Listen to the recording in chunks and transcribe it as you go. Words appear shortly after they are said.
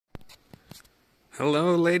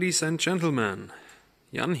Hello ladies and gentlemen,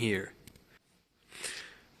 Jan here.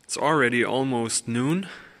 It's already almost noon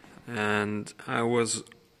and I was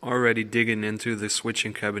already digging into the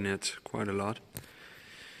switching cabinet quite a lot.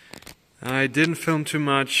 I didn't film too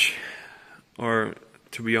much, or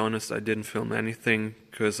to be honest I didn't film anything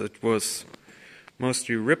because it was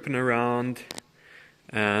mostly ripping around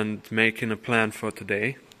and making a plan for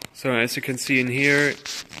today. So as you can see in here,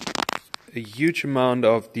 a huge amount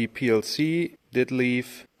of the PLC did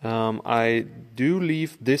leave. I do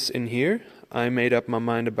leave this in here. I made up my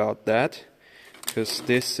mind about that because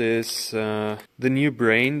this is the new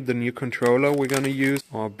brain, the new controller we're gonna use.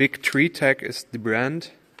 Or Big Tree Tech is the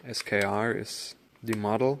brand, SKR is the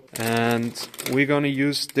model, and we're gonna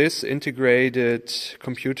use this integrated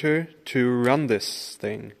computer to run this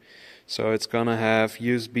thing. So it's gonna have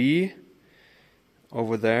USB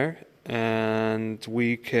over there, and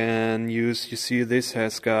we can use, you see this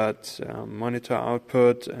has got monitor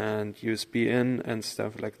output and USB in and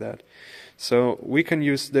stuff like that. So we can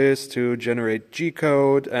use this to generate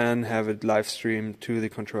G-code and have it live stream to the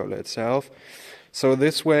controller itself. So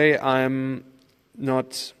this way I'm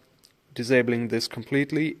not disabling this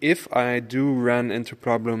completely. If I do run into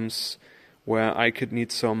problems where I could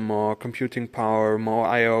need some more computing power, more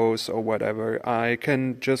IOs or whatever, I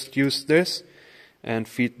can just use this and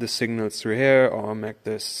feed the signals through here or make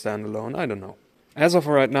this standalone, I don't know. As of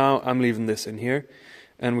right now, I'm leaving this in here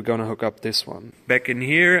and we're gonna hook up this one. Back in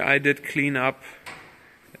here I did clean up.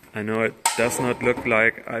 I know it does not look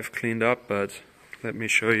like I've cleaned up, but let me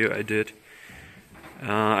show you I did.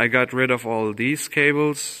 I got rid of all these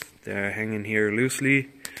cables, they're hanging here loosely.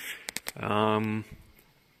 Because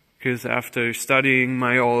after studying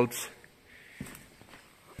my old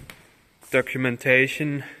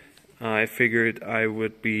documentation, I figured I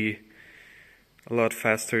would be a lot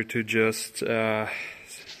faster to just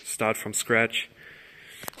start from scratch.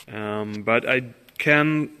 But I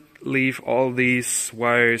can leave all these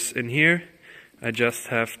wires in here. I just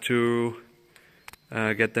have to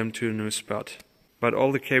get them to a new spot. But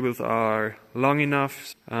all the cables are long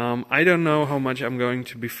enough. I don't know how much I'm going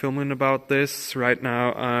to be filming about this. Right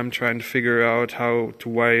now I'm trying to figure out how to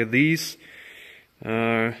wire these.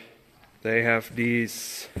 They have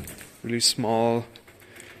these really small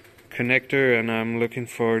connector and I'm looking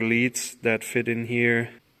for leads that fit in here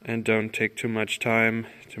and don't take too much time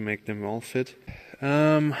to make them all fit.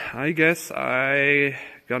 I guess I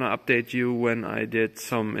gonna update you when I did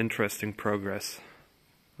some interesting progress.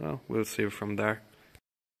 Well, we'll see from there.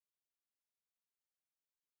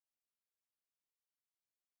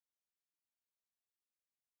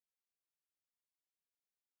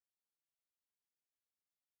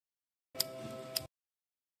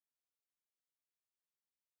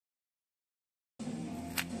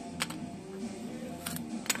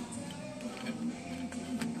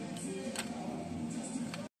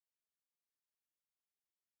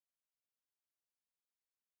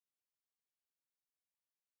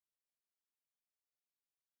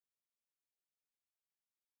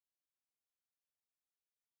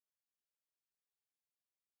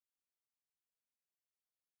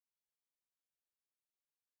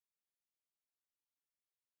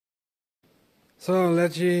 So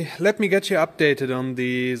let me get you updated on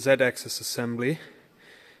the Z-axis assembly.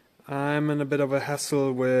 I'm in a bit of a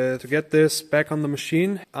hassle to get this back on the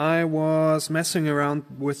machine. I was messing around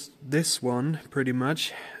with this one pretty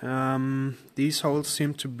much. These holes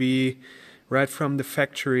seem to be right from the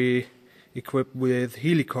factory equipped with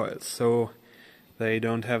helicoils, so they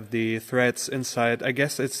don't have the threads inside. I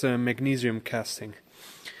guess it's a magnesium casting.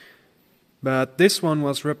 But this one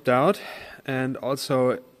was ripped out, and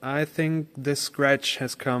also I think this scratch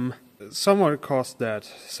has come somewhat caused that.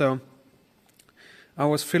 So I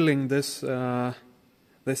was filling this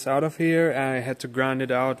this out of here. I had to grind it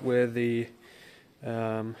out with the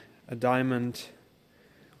a diamond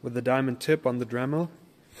tip on the Dremel,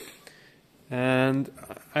 and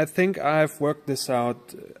I think I've worked this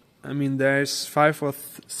out. I mean, there's 5 or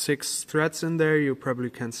 6 threads in there. You probably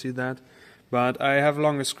can see that, but I have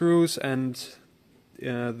longer screws and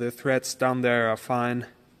the threads down there are fine,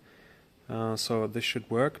 so this should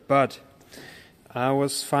work. But I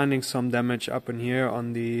was finding some damage up in here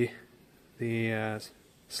on the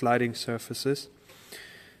sliding surfaces,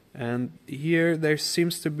 and here there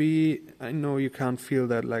seems to be, I know you can't feel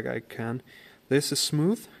that like I can, this is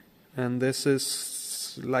smooth and this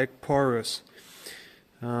is like porous.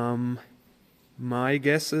 My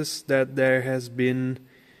guess is that there has been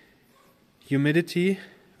humidity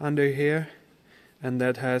under here and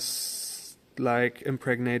that has like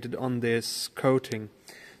impregnated on this coating.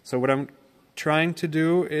 So what I'm trying to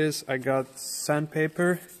do is I got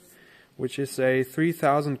sandpaper which is a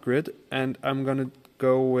 3000 grid, and I'm gonna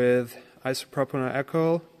go with isopropyl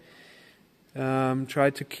alcohol. Try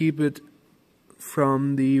to keep it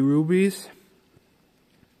from the rubies,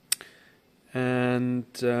 and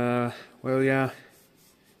well, yeah,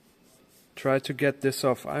 try to get this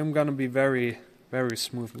off. I'm gonna be very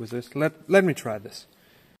smooth with this. Let me try this.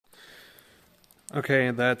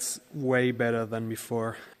 Okay, that's way better than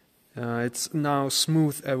before. It's now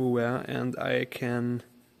smooth everywhere, and I can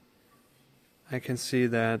see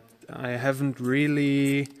that I haven't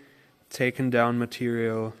really taken down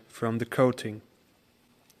material from the coating.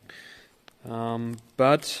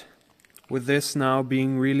 But with this now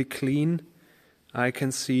being really clean, I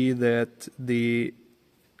can see that the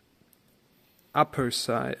upper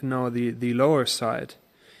side, no, the lower side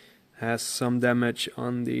has some damage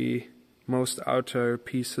on the most outer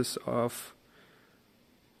pieces of,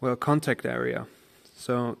 well, contact area.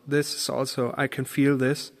 So this is also, I can feel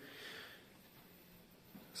this.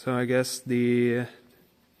 So I guess there's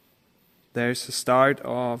a start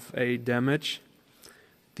of a damage.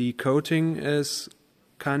 The coating is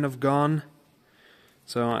kind of gone,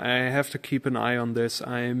 so I have to keep an eye on this.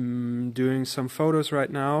 I'm doing some photos right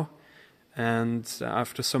now, and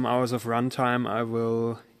after some hours of runtime I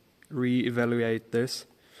will re-evaluate this.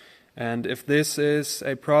 And if this is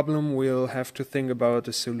a problem, we'll have to think about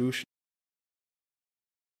a solution.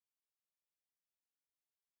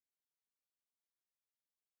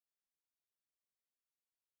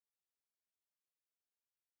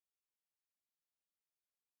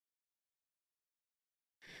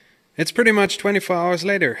 It's pretty much 24 hours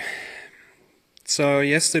later. So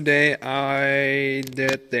yesterday I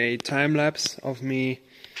did a time lapse of me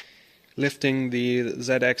lifting the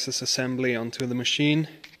Z-axis assembly onto the machine,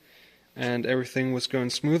 and everything was going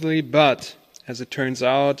smoothly, but as it turns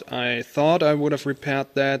out, I thought I would have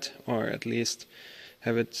repaired that, or at least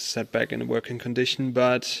have it set back in a working condition,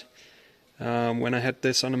 but when I had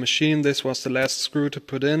this on the machine, this was the last screw to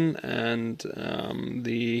put in, and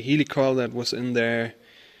the helicoil that was in there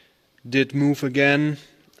did move again,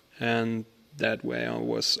 and that way I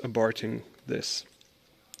was aborting this.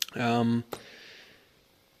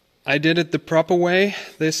 I did it the proper way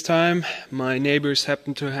this time. My neighbors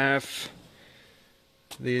happened to have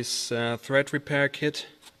this thread repair kit,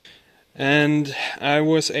 and I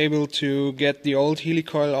was able to get the old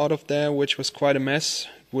helicoil out of there, which was quite a mess.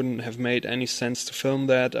 It wouldn't have made any sense to film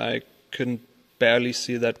that. I couldn't barely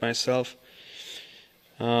see that myself.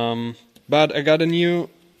 But I got a new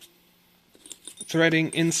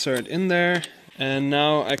threading insert in there, and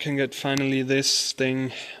now I can get finally this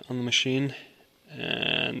thing on the machine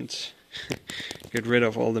and get rid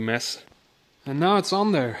of all the mess. And now it's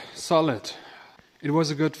on there, solid. It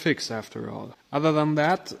was a good fix after all. Other than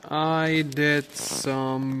that, I did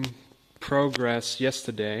some progress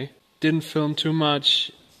yesterday. Didn't film too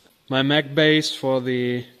much. My Mac base for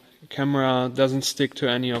the camera doesn't stick to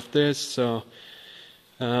any of this, so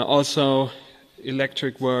also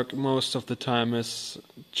electric work most of the time is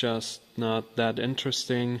just not that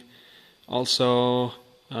interesting. Also,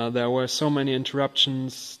 there were so many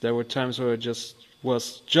interruptions. There were times where I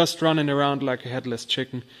was just running around like a headless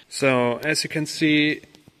chicken. So as you can see,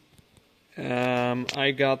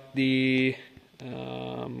 I got the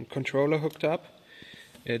controller hooked up.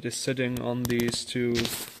 It is sitting on these two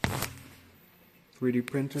 3D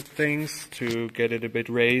printed things to get it a bit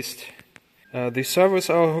raised. The servos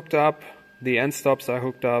are hooked up. The end stops are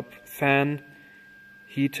hooked up, fan,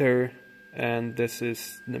 heater, and this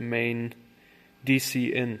is the main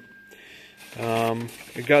DC in.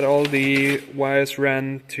 I got all the wires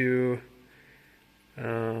ran to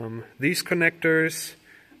these connectors.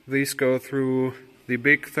 These go through the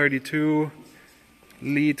big 32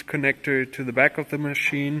 lead connector to the back of the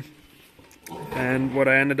machine. And what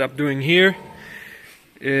I ended up doing here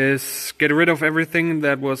is get rid of everything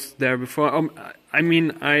that was there before. I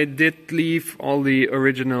mean, I did leave all the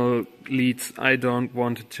original leads. I don't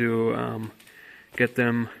want to get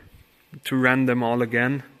them to run them all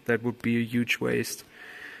again. That would be a huge waste.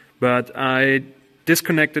 But I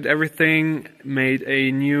disconnected everything, made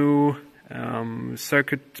a new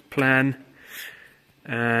circuit plan,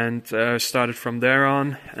 and started from there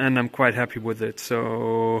on, and I'm quite happy with it.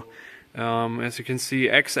 So as you can see,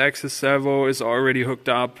 X-axis servo is already hooked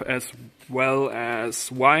up, as well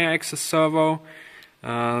as Y-axis servo.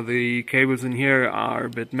 The cables in here are a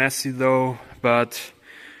bit messy though, but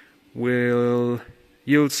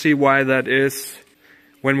you'll see why that is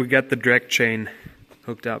when we get the drag chain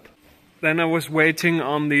hooked up. Then I was waiting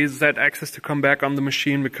on the Z-axis to come back on the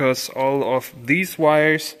machine, because all of these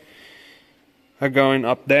wires are going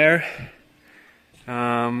up there.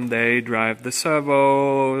 They drive the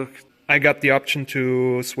servo. I got the option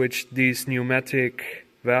to switch these pneumatic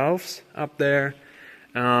valves up there,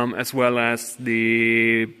 as well as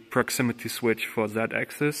the proximity switch for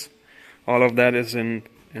Z-axis. All of that is in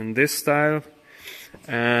this style.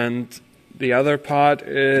 And the other part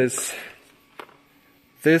is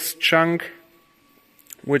this chunk,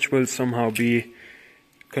 which will somehow be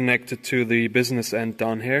connected to the business end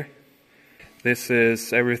down here. This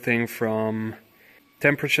is everything from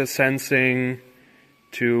temperature sensing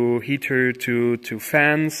to heater to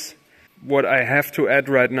fans. What I have to add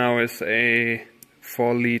right now is a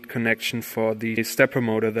 4-lead connection for the stepper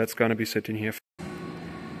motor that's going to be sitting here.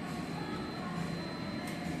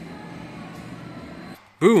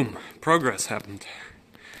 Boom! Progress happened.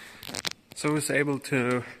 So I was able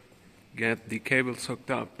to get the cables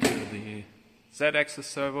hooked up to the Z-axis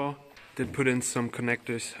servo. Did put in some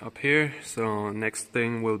connectors up here. So next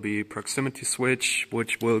thing will be proximity switch,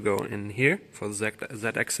 which will go in here for the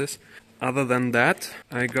Z-axis. Other than that,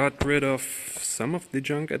 I got rid of some of the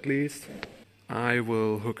junk at least. I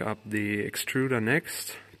will hook up the extruder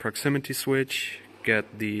next, proximity switch,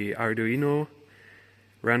 get the Arduino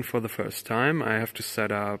ran for the first time. I have to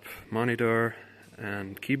set up monitor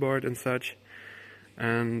and keyboard and such,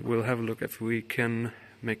 and we'll have a look if we can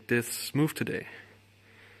make this move today.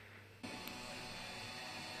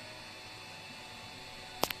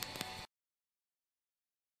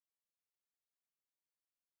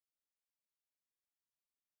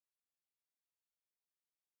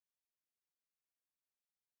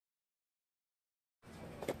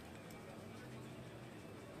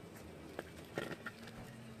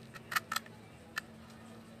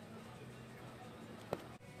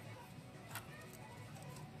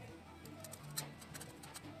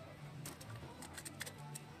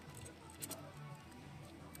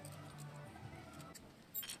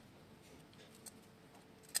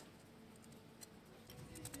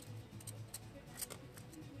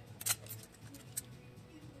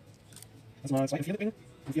 Lass mal 2 und 4 mitbringen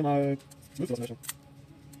und 4 mal 0 sowas in der Richtung.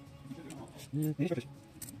 Nee, nicht wirklich.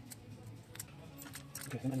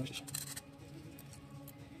 Okay, dann einmal richtig.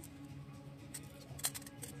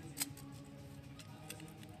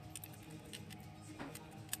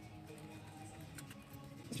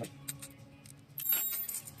 Das ist gleich.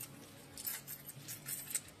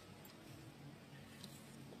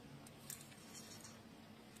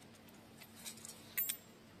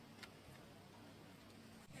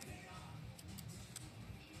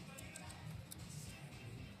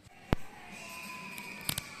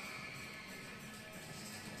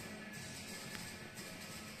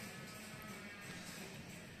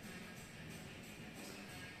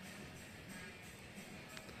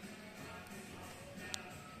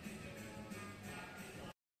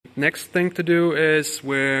 Next thing to do is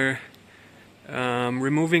we're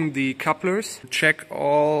removing the couplers, check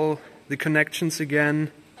all the connections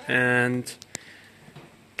again, and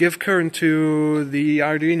give current to the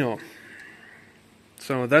Arduino.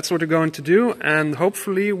 So that's what we're going to do, and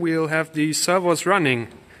hopefully we'll have the servos running.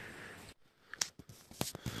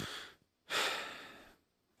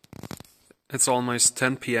 It's almost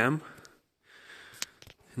 10 p.m.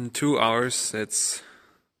 In 2 hours it's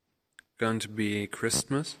going to be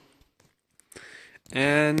Christmas.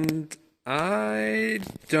 And I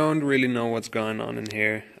don't really know what's going on in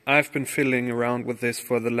here. I've been fiddling around with this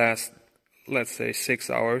for the last, let's say, 6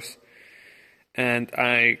 hours. And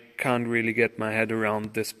I can't really get my head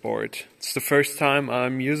around this board. It's the first time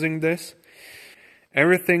I'm using this.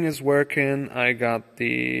 Everything is working. I got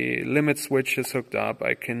the limit switches hooked up.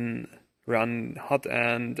 I can run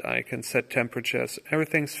HotEnd. I can set temperatures.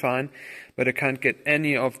 Everything's fine. But I can't get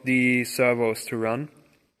any of the servos to run.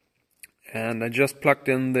 And I just plugged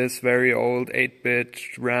in this very old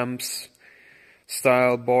 8-bit ramps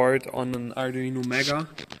style board on an Arduino Mega,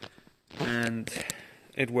 and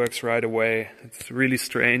it works right away. It's really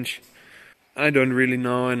strange. I don't really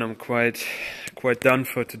know, and I'm quite done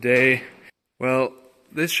for today. Well,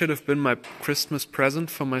 this should have been my Christmas present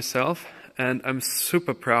for myself, and I'm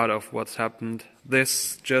super proud of what's happened.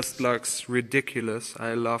 This just looks ridiculous.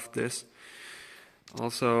 I love this.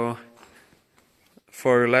 Also,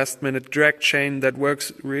 for a last minute drag chain that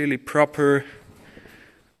works really proper.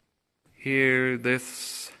 Here,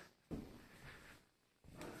 this,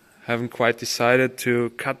 haven't quite decided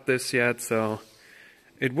to cut this yet, so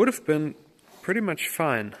it would have been pretty much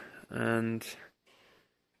fine. And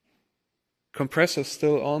compressor's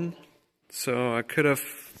still on, so I could have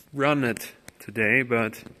run it today,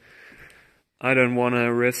 but I don't want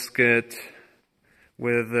to risk it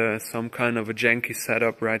with some kind of a janky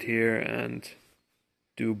setup right here and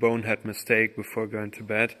do bonehead mistake before going to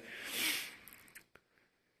bed.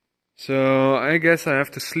 So I guess I have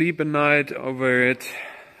to sleep a night over it,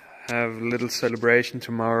 have a little celebration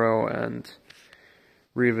tomorrow and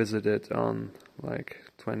revisit it on like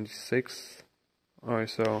 26th or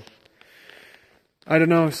so. I don't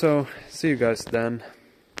know, so see you guys then.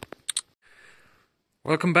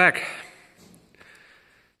 Welcome back.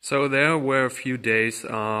 So there were a few days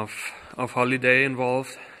of holiday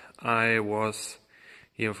involved. I was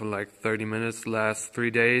here for like 30 minutes the last 3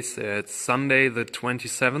 days. It's Sunday the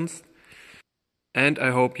 27th. And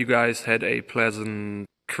I hope you guys had a pleasant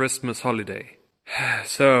Christmas holiday.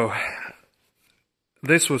 So,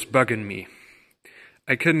 this was bugging me.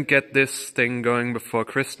 I couldn't get this thing going before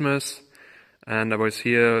Christmas, and I was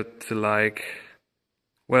here till like,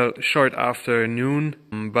 well, short after noon,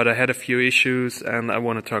 but I had a few issues and I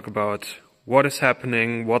want to talk about what is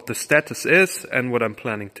happening, what the status is, and what I'm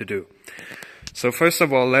planning to do. So first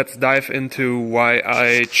of all, let's dive into why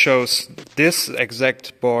I chose this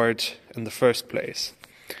exact board in the first place.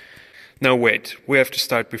 No, wait, we have to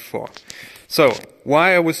start before. So,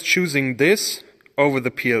 why I was choosing this over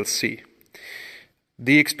the PLC.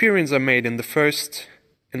 The experience I made in the first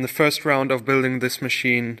round of building this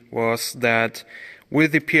machine was that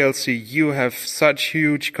with the PLC you have such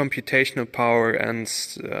huge computational power and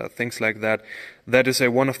things like that. That is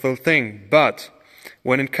a wonderful thing. But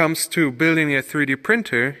when it comes to building a 3D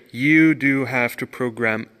printer, you do have to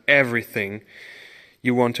program everything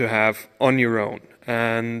you want to have on your own.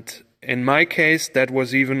 And in my case, that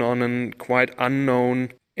was even on a quite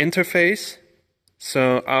unknown interface.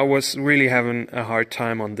 So I was really having a hard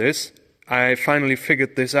time on this. I finally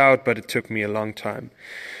figured this out, but it took me a long time.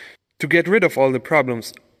 To get rid of all the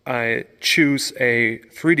problems, I choose a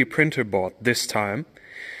 3D printer board this time.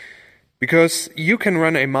 Because you can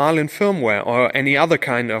run a Marlin firmware or any other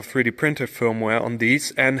kind of 3D printer firmware on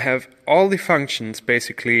these and have all the functions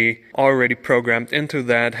basically already programmed into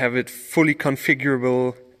that, have it fully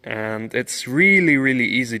configurable, and it's really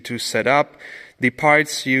easy to set up. The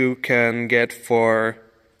parts you can get for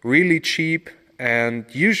really cheap and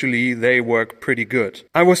usually they work pretty good.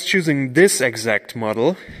 I was choosing this exact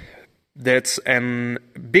model. That's an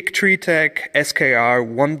Big Tree Tech SKR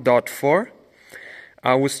 1.4.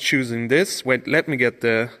 I was choosing this. Wait, let me get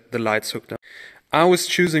the lights hooked up. I was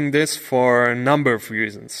choosing this for a number of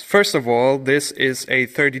reasons. First of all, this is a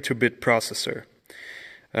 32-bit processor.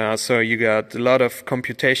 So you got a lot of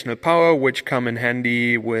computational power, which come in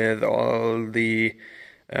handy with all the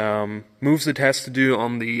moves it has to do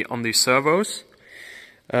on the servos.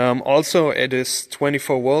 Also, it is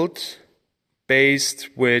 24 volt based,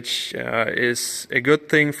 which is a good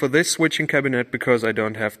thing for this switching cabinet because I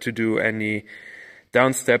don't have to do any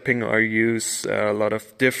downstepping or use a lot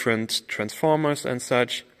of different transformers and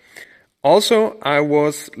such. Also, I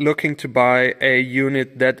was looking to buy a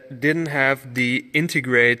unit that didn't have the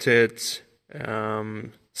integrated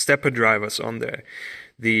stepper drivers on there.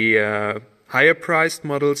 The higher priced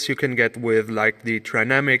models you can get with like the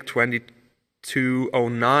Trinamic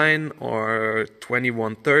 2209 or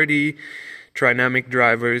 2130 Trinamic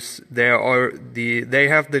drivers. They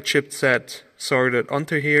have the chipset sorted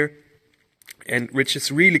onto here, and which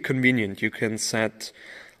is really convenient. You can set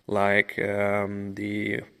like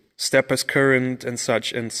the stepper's current and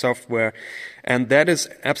such in software, and that is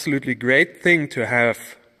absolutely great thing to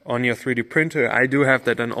have on your 3D printer. I do have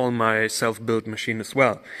that on all my self-built machine as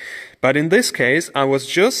well. But in this case, I was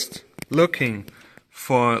just looking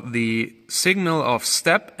for the signal of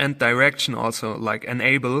step and direction, also like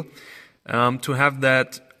enable, to have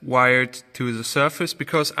that wired to the surface,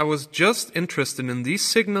 because I was just interested in these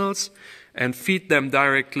signals and feed them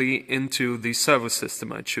directly into the servo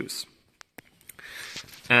system I choose.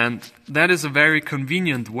 And that is a very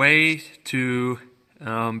convenient way to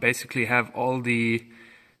basically have all the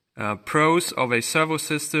pros of a servo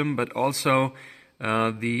system, but also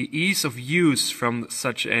the ease of use from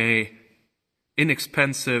such a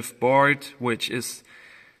inexpensive board, which is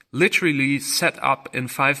literally set up in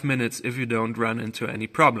 5 minutes if you don't run into any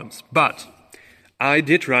problems. But I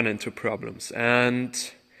did run into problems, and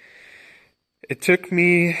it took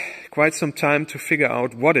me quite some time to figure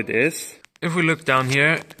out what it is. If we look down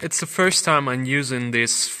here, it's the first time I'm using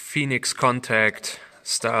this Phoenix Contact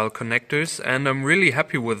style connectors, and I'm really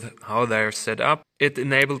happy with how they're set up. It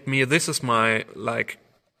enabled me, this is my like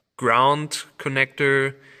ground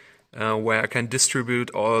connector where I can distribute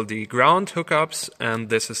all the ground hookups, and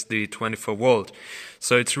this is the 24 volt.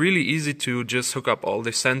 So it's really easy to just hook up all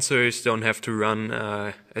the sensors, don't have to run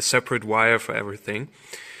a separate wire for everything.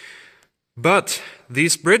 But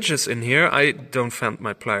these bridges in here, I don't find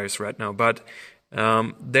my pliers right now, but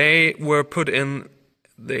they were put in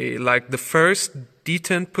the first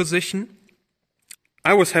detent position,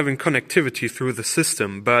 I was having connectivity through the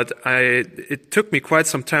system, but it took me quite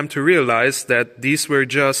some time to realize that these were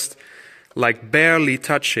just like barely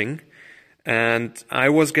touching, and I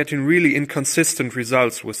was getting really inconsistent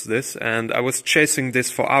results with this, and I was chasing this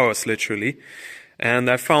for hours literally, and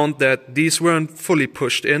I found that these weren't fully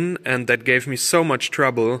pushed in, and that gave me so much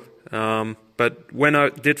trouble. But when I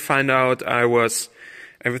did find out,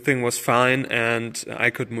 everything was fine and I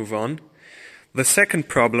could move on. The second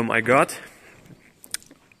problem I got,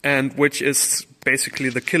 and which is basically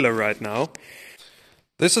the killer right now.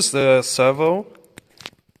 This is the servo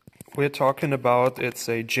we're talking about. It's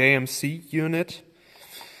a JMC unit.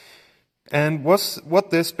 And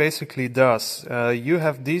what this basically does, you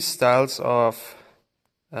have these styles of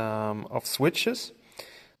switches,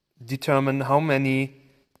 determine how many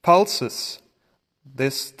pulses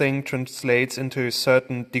this thing translates into a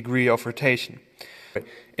certain degree of rotation.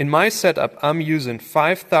 In my setup, I'm using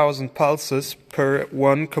 5,000 pulses per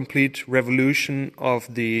one complete revolution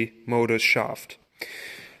of the motor shaft.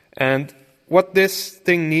 And what this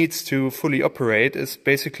thing needs to fully operate is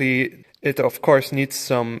basically, it of course needs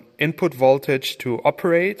some input voltage to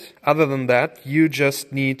operate. Other than that, you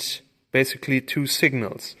just need basically two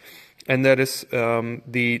signals. And that is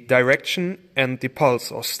the direction and the pulse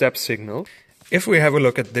or step signal. If we have a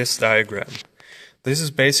look at this diagram, this is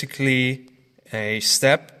basically a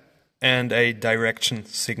step and a direction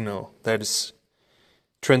signal that is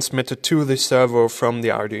transmitted to the servo from the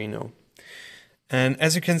Arduino. And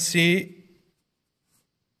as you can see,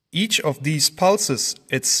 each of these pulses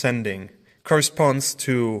it's sending corresponds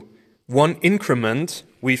to one increment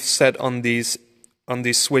we've set on these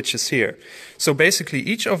switches here. So basically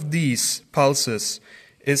each of these pulses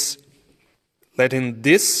is letting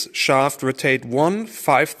this shaft rotate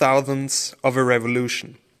 1/5000th of a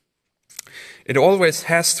revolution. It always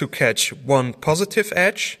has to catch one positive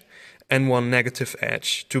edge and one negative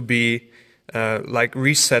edge to be like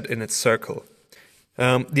reset in its circle.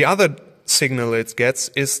 The other signal it gets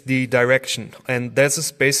is the direction, and this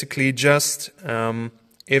is basically just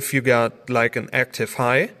if you got like an active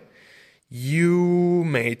high, you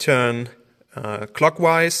may turn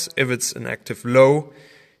clockwise. If it's an active low,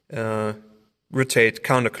 rotate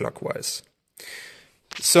counterclockwise.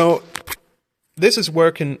 So this is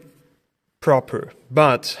working proper,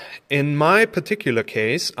 but in my particular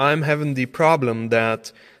case, I'm having the problem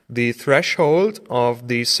that the threshold of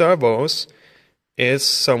the servos is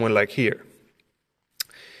somewhere like here.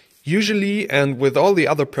 Usually, and with all the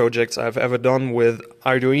other projects I've ever done with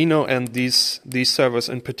Arduino and these servos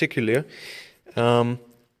in particular,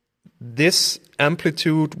 this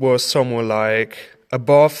amplitude was somewhere like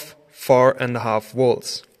above 4.5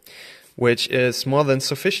 volts, which is more than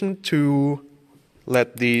sufficient to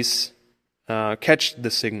let these catch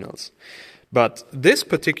the signals. But this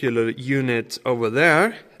particular unit over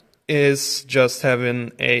there is just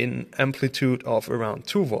having an amplitude of around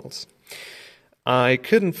 2 volts. I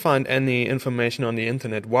couldn't find any information on the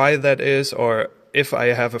internet why that is, or if I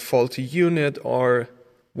have a faulty unit or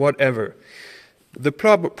whatever. The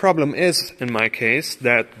problem is, in my case,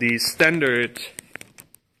 that the standard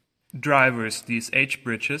drivers, these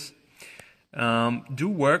H-bridges, do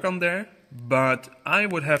work on there, but I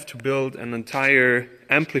would have to build an entire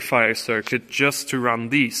amplifier circuit just to run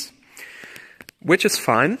these, which is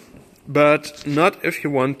fine, but not if you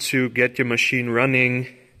want to get your machine running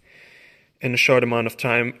in a short amount of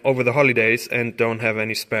time over the holidays and don't have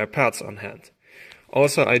any spare parts on hand.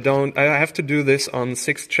 Also, I have to do this on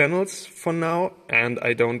 6 channels for now, and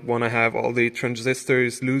I don't want to have all the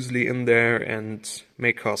transistors loosely in there and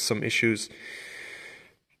may cause some issues.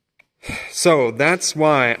 So that's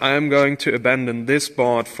why I'm going to abandon this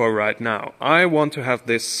board for right now. I want to have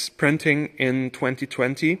this printing in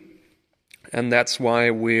 2020, and that's why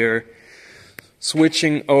we're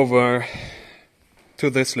switching over to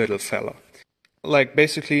this little fella. Like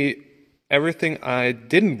basically everything I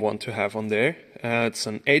didn't want to have on there. It's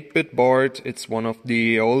an 8-bit board. It's one of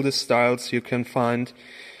the oldest styles you can find.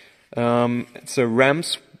 It's a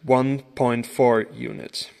RAMS 1.4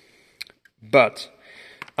 unit. But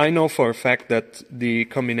I know for a fact that the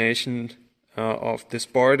combination of this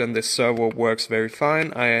board and this servo works very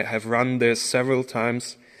fine. I have run this several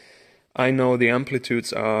times. I know the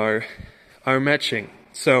amplitudes are matching.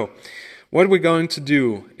 So what we're going to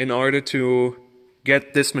do in order to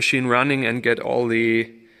get this machine running and get all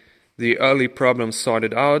the early problems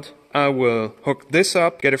sorted out, I will hook this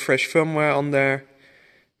up, get a fresh firmware on there,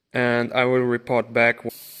 and I will report back.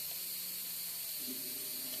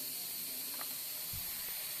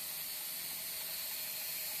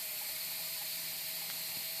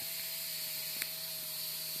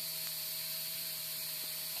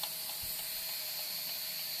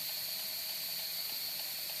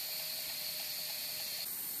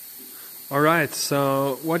 Alright,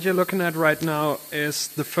 so what you're looking at right now is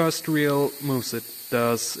the first real moves it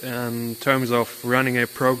does in terms of running a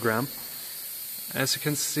program. As you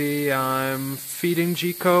can see, I'm feeding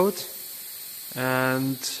G-code,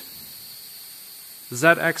 and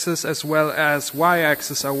Z-axis as well as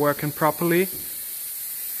Y-axis are working properly.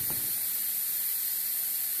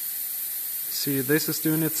 See, this is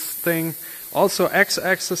doing its thing. Also,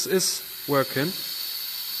 X-axis is working.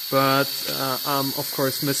 But I'm of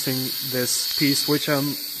course missing this piece, which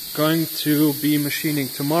I'm going to be machining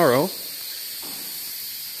tomorrow.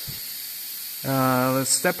 The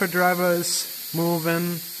stepper driver is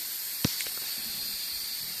moving.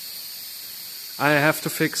 I have to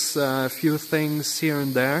fix a few things here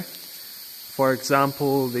and there. For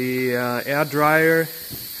example, the air dryer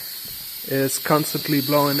is constantly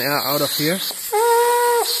blowing air out of here.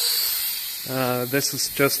 This is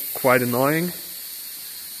just quite annoying.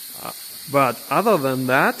 But other than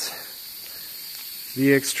that,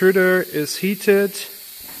 the extruder is heated,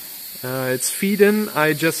 it's feeding.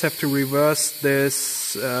 I just have to reverse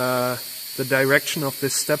this, the direction of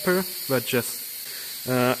this stepper, but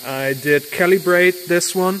I did calibrate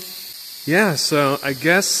this one. Yeah, so I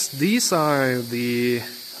guess these are the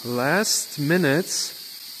last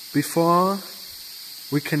minutes before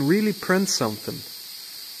we can really print something.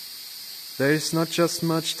 There's not just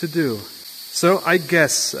much to do. So I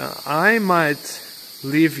guess I might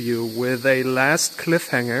leave you with a last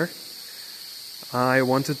cliffhanger. I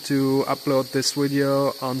wanted to upload this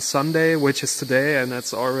video on Sunday, which is today, and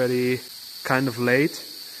that's already kind of late.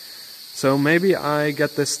 So maybe I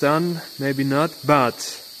get this done, maybe not,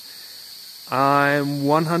 but I'm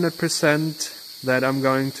 100% that I'm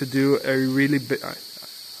going to do a really big,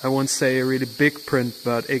 I won't say a really big print,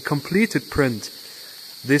 but a completed print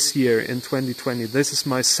this year in 2020. This is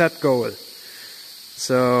my set goal.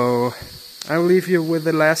 So I'll leave you with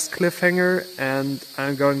the last cliffhanger, and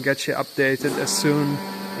I'm going to get you updated as soon.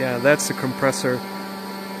 Yeah, that's the compressor.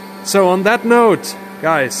 So on that note,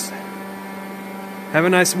 guys, have a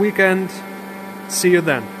nice weekend. See you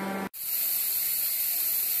then.